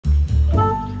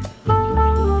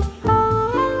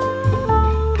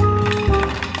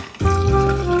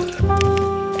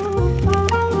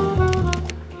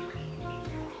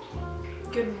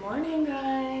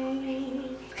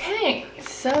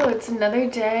another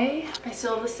day. I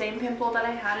still have the same pimple that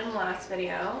I had in the last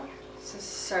video. So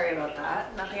sorry about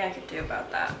that. Nothing I could do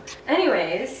about that.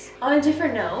 Anyways, on a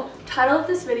different note, title of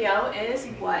this video is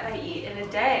what I eat in a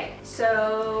day.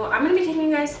 So I'm gonna be taking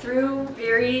you guys through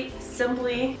very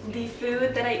simply the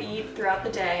food that I eat throughout the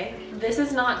day. This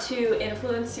is not to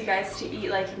influence you guys to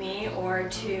eat like me or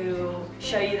to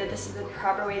show you that this is the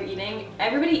proper way of eating.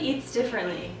 Everybody eats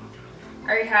differently.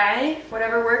 Okay?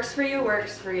 Whatever works for you,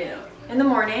 works for you. In the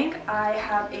morning, I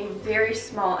have a very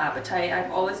small appetite.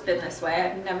 I've always been this way.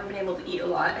 I've never been able to eat a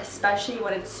lot, especially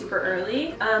when it's super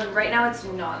early. Right now it's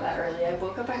not that early. I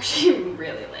woke up actually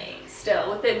really late.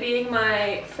 Still, with it being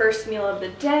my first meal of the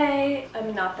day,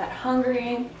 I'm not that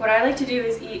hungry. What I like to do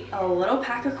is eat a little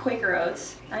pack of Quaker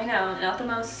Oats. I know, not the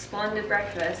most splendid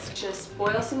breakfast. Just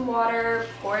boil some water,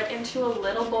 pour it into a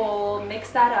little bowl, mix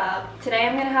that up. Today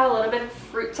I'm gonna have a little bit of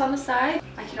fruits on the side.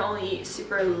 I can only eat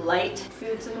super light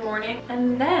foods in the morning.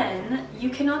 And then you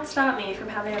cannot stop me from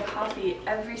having a coffee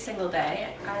every single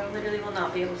day. I literally will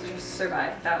not be able to just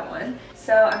survive without one.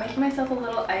 So I'm making myself a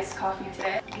little iced coffee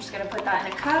today. I'm just gonna put that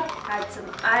in a cup, add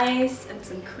some ice and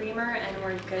some creamer, and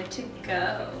we're good to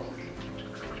go.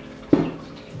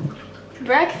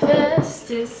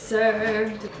 Breakfast is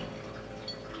served.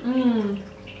 I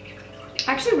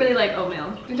actually really like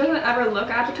oatmeal. It doesn't ever look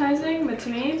appetizing, but to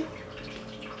me,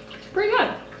 it's pretty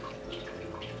good.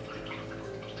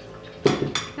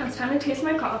 Now it's time to taste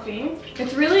my coffee.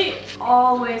 It's really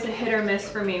always a hit or miss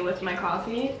for me with my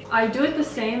coffee. I do it the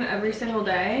same every single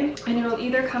day, and it'll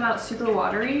either come out super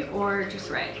watery or just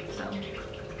right, so.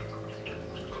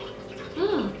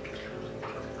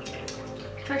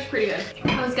 It's actually pretty good.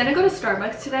 I was gonna go to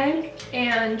Starbucks today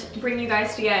and bring you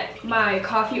guys to get my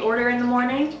coffee order in the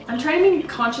morning. I'm trying to be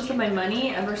conscious of my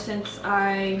money ever since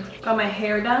I got my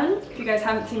hair done. If you guys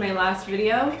haven't seen my last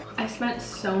video, I spent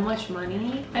so much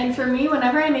money. And for me,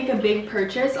 whenever I make a big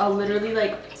purchase, I'll literally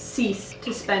like cease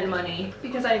to spend money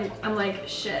because I'm like,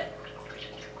 shit,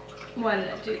 why did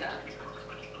I do that?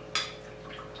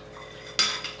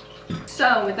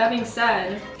 So with that being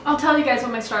said, I'll tell you guys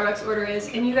what my Starbucks order is,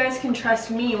 and you guys can trust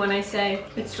me when I say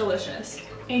it's delicious.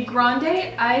 A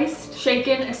grande iced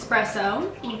shaken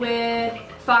espresso with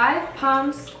 5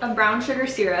 pumps of brown sugar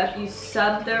syrup. You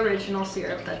sub the original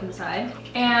syrup that's inside,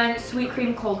 and sweet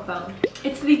cream cold foam.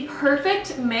 It's the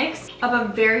perfect mix of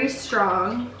a very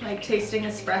strong, like tasting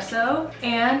espresso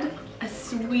and a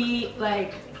sweet,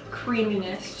 like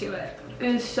creaminess to it.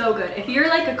 It is so good. If you're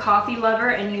like a coffee lover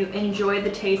and you enjoy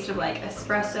the taste of like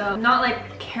espresso, not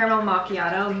like caramel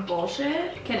macchiato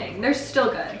bullshit, kidding, they're still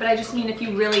good, but I just mean if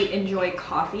you really enjoy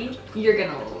coffee, you're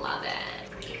gonna love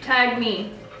it. Tag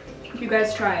me if you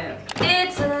guys try it.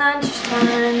 It's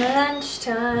lunchtime,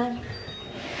 lunchtime.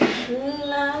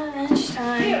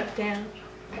 Yeah. Damn,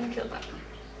 I'm gonna kill that.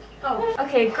 Oh.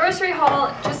 Okay, grocery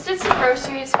haul. Just did some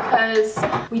groceries because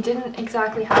we didn't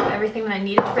exactly have everything that I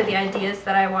needed for the ideas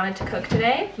that I wanted to cook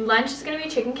today. Lunch is gonna be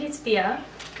chicken quesadilla.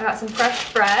 I got some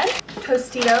fresh bread,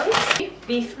 Tostitos,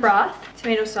 beef broth,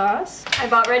 tomato sauce. I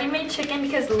bought ready-made chicken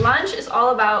because lunch is all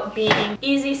about being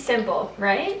easy, simple,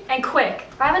 right? And quick.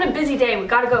 If I'm having a busy day, we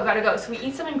gotta go. So we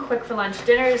eat something quick for lunch.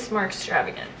 Dinner is more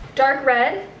extravagant. Dark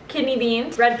red, kidney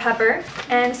beans, red pepper,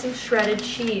 and some shredded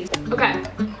cheese. Okay.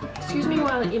 Excuse me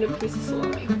while I eat a piece of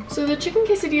salami. So the chicken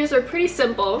quesadillas are pretty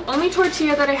simple. Only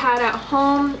tortilla that I had at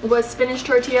home was spinach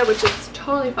tortilla, which is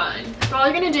totally fine. So all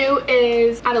you're gonna do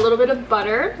is add a little bit of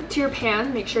butter to your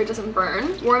pan, make sure it doesn't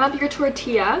burn. Warm up your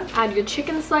tortilla, add your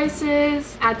chicken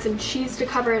slices, add some cheese to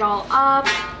cover it all up.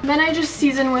 Then I just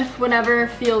season with whatever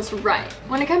feels right.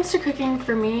 When it comes to cooking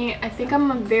for me, I think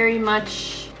I'm very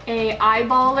much a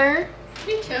eyeballer.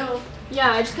 Me too.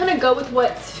 Yeah, I just kind of go with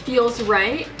what feels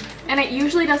right. And it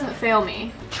usually doesn't fail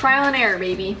me. Trial and error,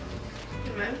 baby.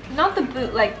 Not the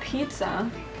bootleg pizza.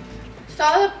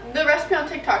 Saw the recipe on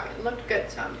TikTok. It looked good,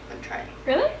 so I'm gonna try it.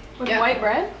 Really? With white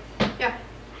bread? Yeah.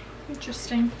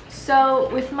 Interesting. So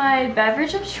with my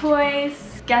beverage of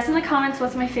choice, guess in the comments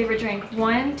what's my favorite drink.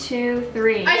 1, 2,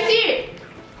 3. I see.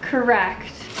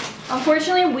 Correct.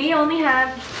 Unfortunately, we only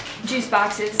have juice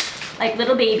boxes, like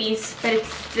little babies, but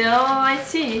it's still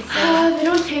iced tea. So. They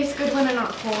don't taste good when they're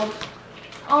not cold.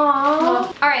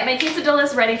 Aww. Alright, my quesadilla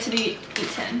is ready to be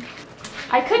eaten.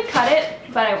 I could cut it,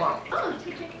 but I won't. Oh, it's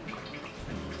okay.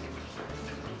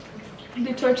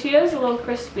 The tortilla is a little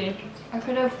crispy. I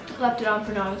could have left it on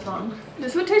for not as long.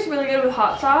 This would taste really good with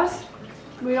hot sauce.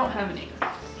 We don't have any.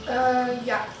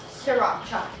 Yeah.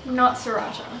 Sriracha. Not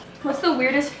sriracha. What's the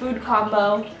weirdest food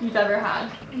combo you've ever had?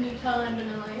 Nutella and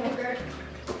vanilla yogurt.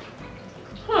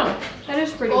 Huh. That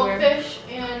is pretty weird. Goldfish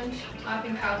and I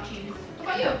think cow cheese.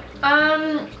 What about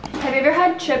you? Have you ever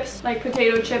had chips, like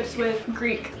potato chips with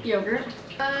Greek yogurt?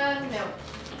 No.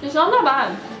 It's not that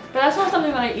bad, but that's not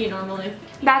something that I eat normally.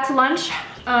 That's lunch.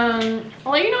 I'll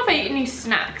let you know if I eat any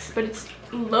snacks, but it's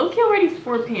low-key already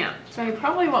 4 p.m. So I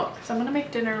probably won't, because I'm gonna make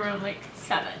dinner around like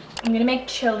 7. I'm gonna make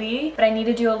chili, but I need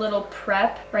to do a little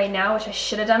prep right now, which I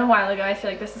should have done a while ago. I feel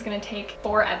like this is gonna take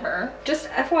forever. Just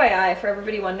FYI, for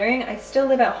everybody wondering, I still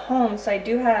live at home, so I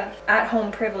do have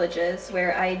at-home privileges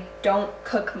where I don't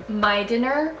cook my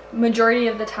dinner. Majority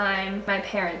of the time, my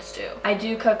parents do. I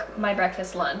do cook my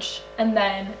breakfast, lunch, and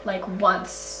then like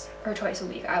once or twice a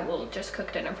week, I will just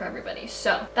cook dinner for everybody.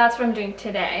 So that's what I'm doing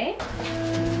today.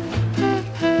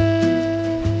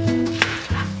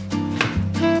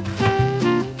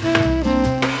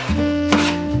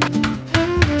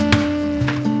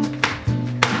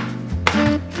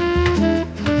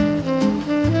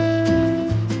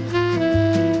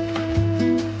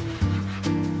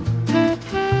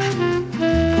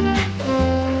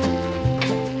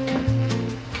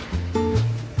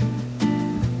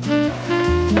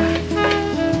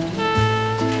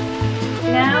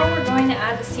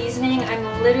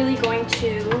 Literally going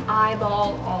to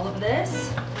eyeball all of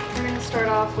this. We're going to start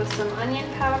off with some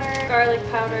onion powder, garlic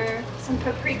powder, some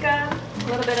paprika, a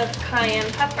little bit of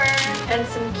cayenne pepper, and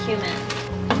some cumin.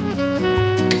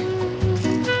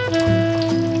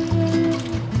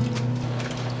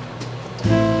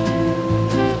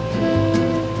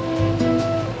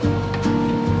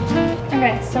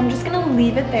 Okay, so I'm just going to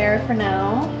leave it there for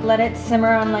now. Let it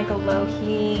simmer on like a low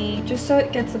heat, just so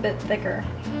it gets a bit thicker.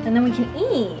 And then we can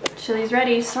eat. Chili's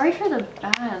ready. Sorry for the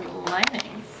bad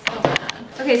lighting. So bad.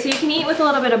 Okay, so you can eat with a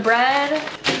little bit of bread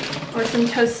or some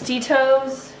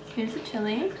Tostitos. Here's the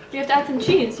chili. You have to add some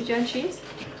cheese. Did you add cheese?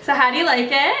 So how do you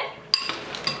like it?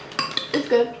 It's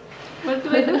good. What do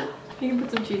I do? You can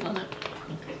put some cheese on it.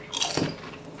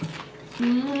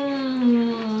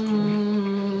 Mmm.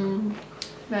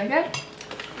 Very good.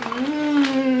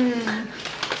 Mmm. I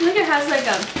feel like it has like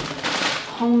a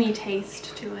homey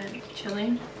taste to it.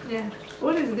 Chili. Yeah.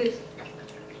 What is this?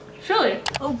 Chili.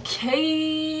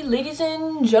 Okay, ladies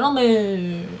and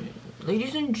gentlemen.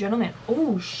 Ladies and gentlemen.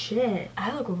 Oh shit.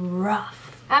 I look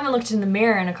rough. I haven't looked in the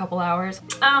mirror in a couple hours.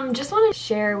 Just want to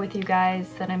share with you guys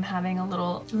that I'm having a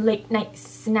little late night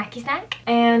snacky snack.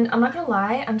 And I'm not gonna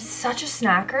lie, I'm such a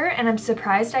snacker and I'm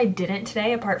surprised I didn't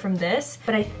today apart from this.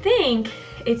 But I think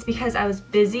it's because I was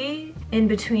busy in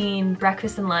between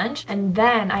breakfast and lunch, and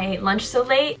then I ate lunch so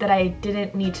late that I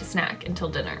didn't need to snack until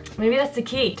dinner. Maybe that's the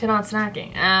key to not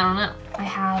snacking. I don't know. I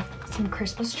have some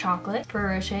Christmas chocolate,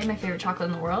 Ferrero Rocher, my favorite chocolate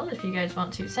in the world. If you guys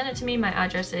want to send it to me, my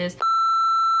address is...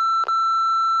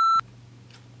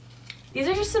 These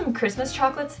are just some Christmas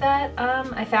chocolates that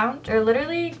I found. They're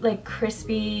literally like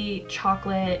crispy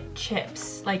chocolate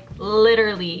chips, like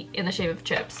literally in the shape of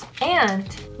chips.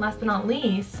 And last but not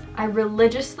least, I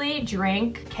religiously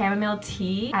drink chamomile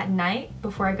tea at night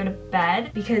before I go to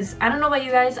bed because I don't know about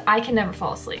you guys, I can never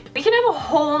fall asleep. We can have a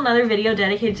whole nother video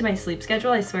dedicated to my sleep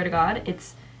schedule, I swear to God.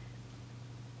 It's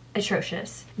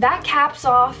atrocious. That caps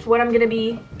off what I'm gonna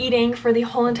be eating for the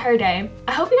whole entire day.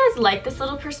 I hope you guys like this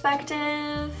little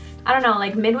perspective. I don't know,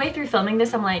 like midway through filming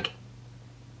this, I'm like,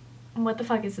 what the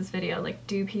fuck is this video? Like,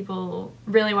 do people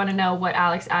really want to know what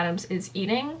Alex Adams is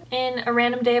eating in a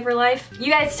random day of her life?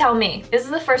 You guys tell me. This is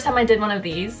the first time I did one of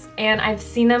these, and I've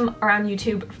seen them around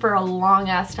YouTube for a long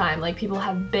ass time. Like, people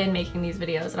have been making these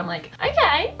videos, and I'm like,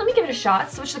 okay, let me give it a shot,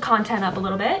 switch the content up a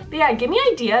little bit. But yeah, give me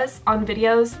ideas on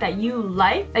videos that you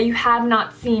like, that you have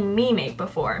not seen me make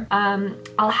before.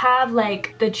 I'll have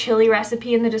like the chili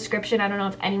recipe in the description. I don't know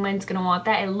if anyone's gonna want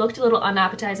that. It looked a little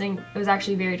unappetizing. It was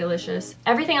actually very delicious.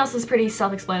 Everything else is pretty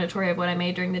self-explanatory of what I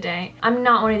made during the day. I'm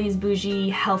not one of these bougie,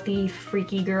 healthy,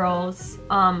 freaky girls.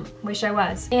 Wish I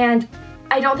was. And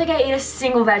I don't think I ate a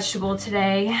single vegetable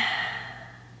today,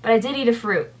 but I did eat a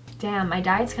fruit. Damn, my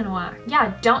diet's kind of whack.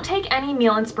 Yeah, don't take any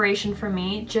meal inspiration from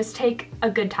me. Just take a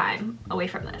good time away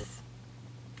from this.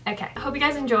 Okay, I hope you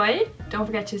guys enjoyed. Don't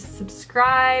forget to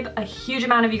subscribe. A huge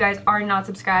amount of you guys are not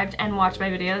subscribed and watch my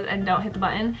videos and don't hit the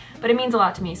button, but it means a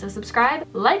lot to me. So subscribe,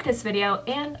 like this video,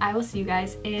 and I will see you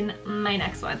guys in my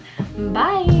next one.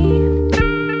 Bye!